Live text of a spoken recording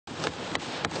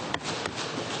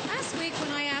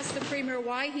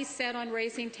why he's set on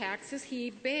raising taxes, he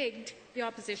begged the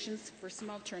opposition for some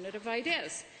alternative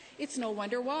ideas. It's no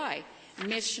wonder why.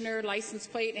 Missioner, license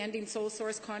plate, ending sole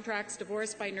source contracts,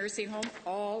 divorce by nursing home,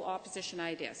 all opposition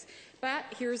ideas. But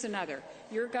here's another.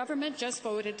 Your government just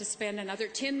voted to spend another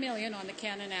 $10 million on the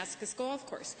Kananaskis Golf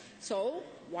Course. So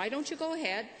why don't you go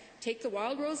ahead, take the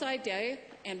Wild Rose idea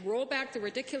and roll back the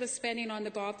ridiculous spending on the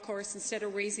golf course instead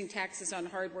of raising taxes on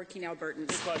hard-working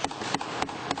Albertans?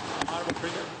 Honourable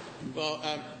Premier. Well,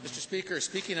 Mr. Speaker,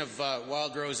 speaking of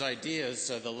Wild Rose ideas,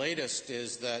 the latest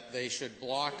is that they should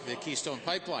block the Keystone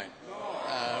Pipeline,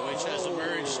 which has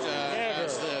emerged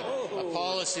as a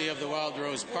policy of the Wild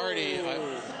Rose Party.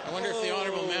 I wonder if the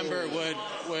honourable member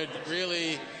would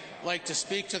really like to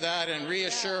speak to that and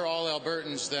reassure all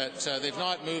Albertans that they've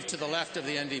not moved to the left of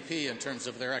the NDP in terms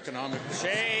of their economic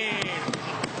position. Shame.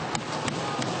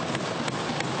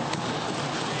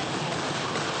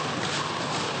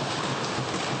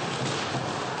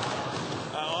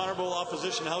 Honourable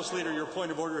Opposition House Leader, your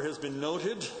point of order has been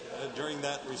noted during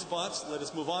that response. Let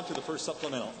us move on to the first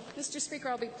supplemental. Mr. Speaker,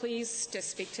 I'll be pleased to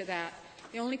speak to that.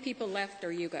 The only people left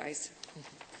are you guys.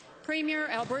 Premier,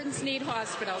 Albertans need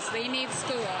hospitals. They need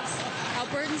schools.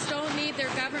 Albertans don't need their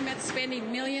government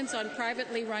spending millions on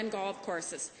privately run golf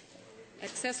courses,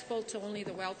 accessible to only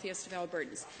the wealthiest of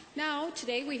Albertans. Now,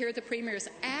 today we hear the Premier is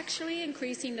actually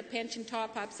increasing the pension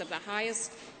top-ups of the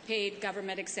highest paid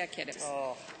government executives.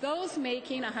 Those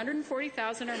making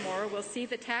 $140,000 or more will see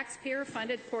the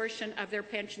taxpayer-funded portion of their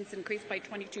pensions increase by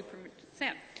 22%.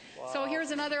 So here's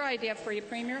another idea for you,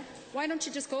 Premier. Why don't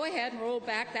you just go ahead and roll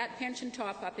back that pension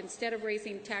top-up instead of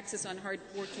raising taxes on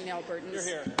hard-working Albertans? You're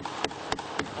here.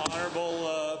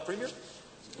 Honourable Premier.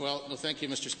 Well, thank you,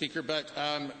 Mr. Speaker. But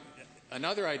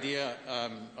another idea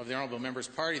of the honourable member's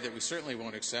party that we certainly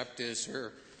won't accept is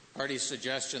her party's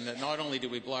suggestion that not only do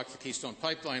we block the Keystone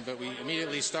Pipeline, but we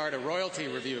immediately start a royalty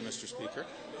review, Mr. Speaker.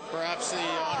 Perhaps the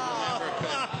honourable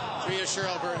member could reassure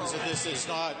Albertans that this is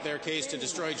not their case to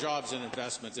destroy jobs and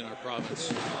investment in our province.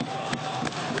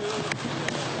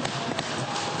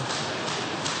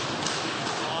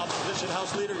 Opposition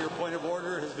House Leader, your point of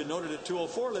order has been noted at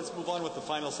 2:04. Let's move on with the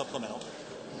final supplemental.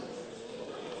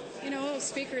 You know,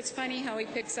 Speaker, it's funny how he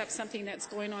picks up something that's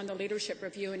going on the leadership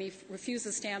review and he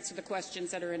refuses to answer the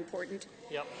questions that are important.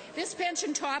 Yep. This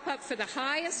pension top-up for the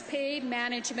highest paid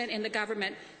management in the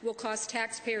government will cost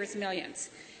taxpayers millions.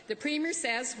 The Premier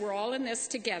says we're all in this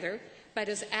together, but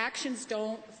his actions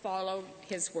don't follow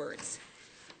his words.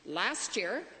 Last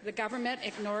year, the government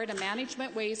ignored a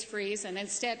management wage freeze and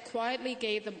instead quietly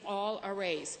gave them all a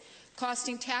raise,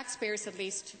 costing taxpayers at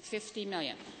least $50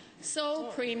 million.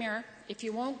 So, Premier, if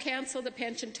you won't cancel the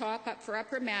pension top-up for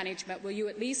upper management, will you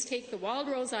at least take the Wild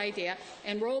Rose idea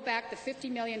and roll back the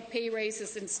 $50 million pay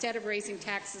raises instead of raising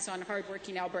taxes on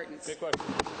hard-working Albertans? Good question.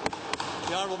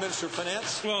 The Honourable Minister of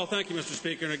Finance. Well, thank you, Mr.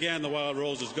 Speaker. And again, the Wild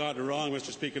Rose has gotten it wrong,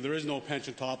 Mr. Speaker. There is no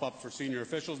pension top-up for senior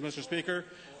officials, Mr. Speaker.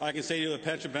 I can say to you the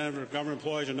pension benefit of government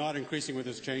employees are not increasing with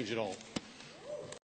this change at all.